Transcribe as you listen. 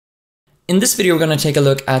In this video, we're going to take a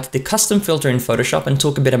look at the custom filter in Photoshop and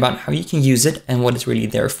talk a bit about how you can use it and what it's really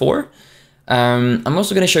there for. I'm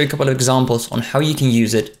also going to show you a couple of examples on how you can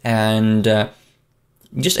use it and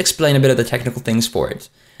just explain a bit of the technical things for it.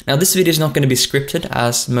 Now, this video is not going to be scripted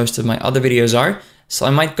as most of my other videos are, so I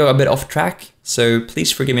might go a bit off track, so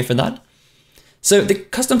please forgive me for that. So the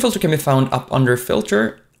custom filter can be found up under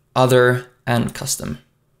Filter, Other, and Custom.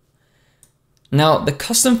 Now, the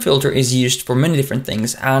custom filter is used for many different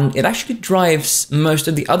things, and it actually drives most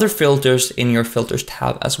of the other filters in your Filters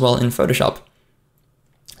tab as well in Photoshop.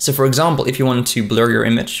 So for example, if you want to blur your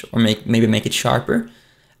image or maybe make it sharper,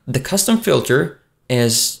 the custom filter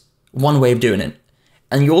is one way of doing it.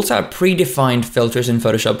 And you also have predefined filters in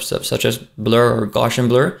Photoshop, such as blur or Gaussian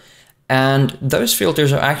blur. And those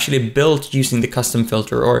filters are actually built using the custom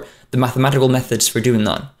filter or the mathematical methods for doing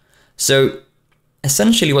that. So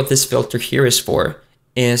essentially what this filter here is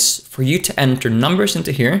for you to enter numbers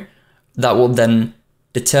into here that will then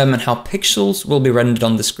determine how pixels will be rendered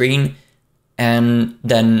on the screen and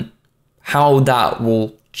then how that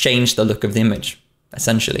will change the look of the image,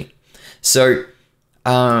 essentially. So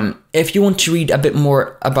if you want to read a bit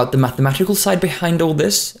more about the mathematical side behind all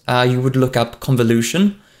this, you would look up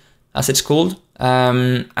convolution, as it's called,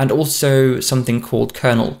 and also something called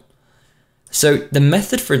kernel. So the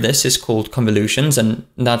method for this is called convolutions, and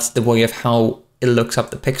that's the way of how it looks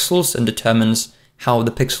up the pixels and determines how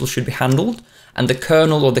the pixels should be handled. And the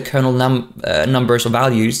kernel or the kernel numbers or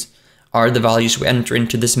values are the values we enter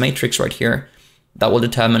into this matrix right here that will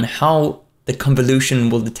determine how the convolution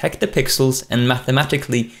will detect the pixels and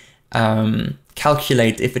mathematically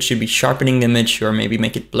calculate if it should be sharpening the image or maybe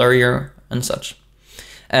make it blurrier and such.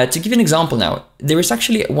 To give you an example now, there is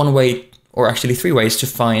actually one way, or actually three ways, to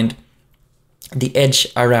find the edge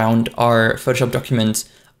around our Photoshop document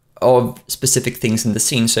of specific things in the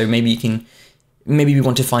scene. So maybe we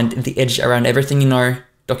want to find the edge around everything in our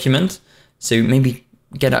document. So maybe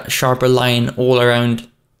get a sharper line all around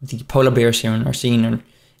the polar bears here in our scene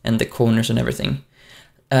and the corners and everything.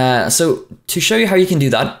 So to show you how you can do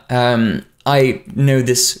that, I know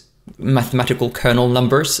this mathematical kernel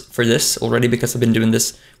numbers for this already because I've been doing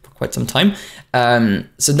this for quite some time.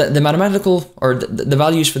 So the mathematical or the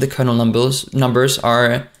values for the kernel numbers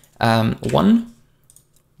are 1,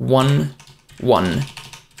 1, 1,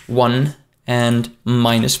 1, and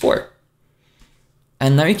 -4.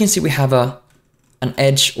 And now you can see we have an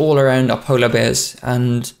edge all around our polar bears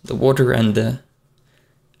and the water and the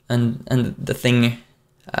thing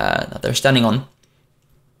that they're standing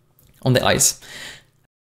on the ice.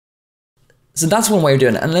 So that's one way of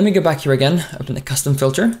doing it. And let me go back here again, open the custom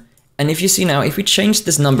filter. And if you see now, if we change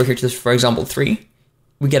this number here to, for example, 3,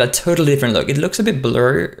 we get a totally different look. It looks a bit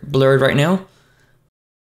blurred right now.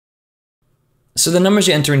 So the numbers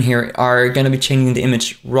you enter in here are going to be changing the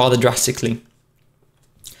image rather drastically.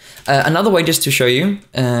 Another way just to show you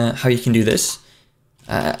how you can do this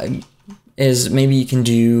is maybe you can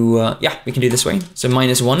do, we can do this way. So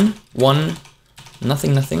 -1, 1,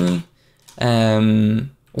 nothing, nothing,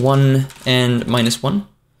 1 and -1.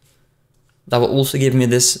 That will also give me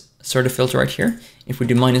this sort of filter right here. If we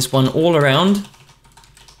do -1 all around,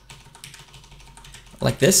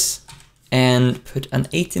 like this, and put an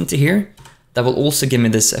 8 into here, that will also give me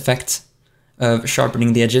this effect of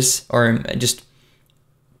sharpening the edges, or just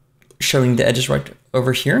showing the edges right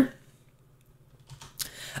over here.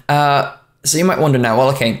 So you might wonder now, well,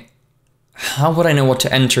 okay, how would I know what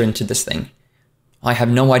to enter into this thing? I have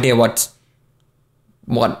no idea what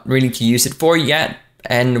really to use it for yet,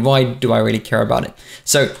 and why do I really care about it?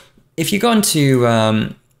 So if you go into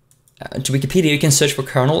to Wikipedia, you can search for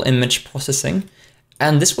kernel image processing,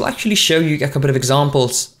 and this will actually show you a couple of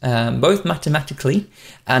examples, both mathematically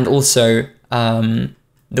and also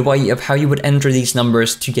the way of how you would enter these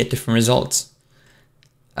numbers to get different results.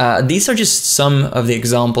 These are just some of the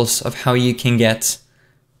examples of how you can get,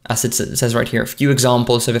 as it says right here, a few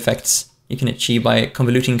examples of effects you can achieve by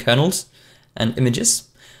convoluting kernels and images.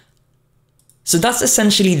 So that's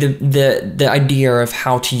essentially the idea of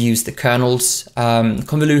how to use the kernels,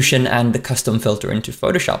 convolution, and the custom filter into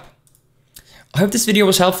Photoshop. I hope this video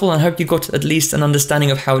was helpful, and I hope you got at least an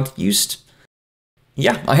understanding of how it's used.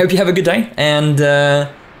 Yeah, I hope you have a good day, and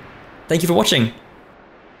thank you for watching.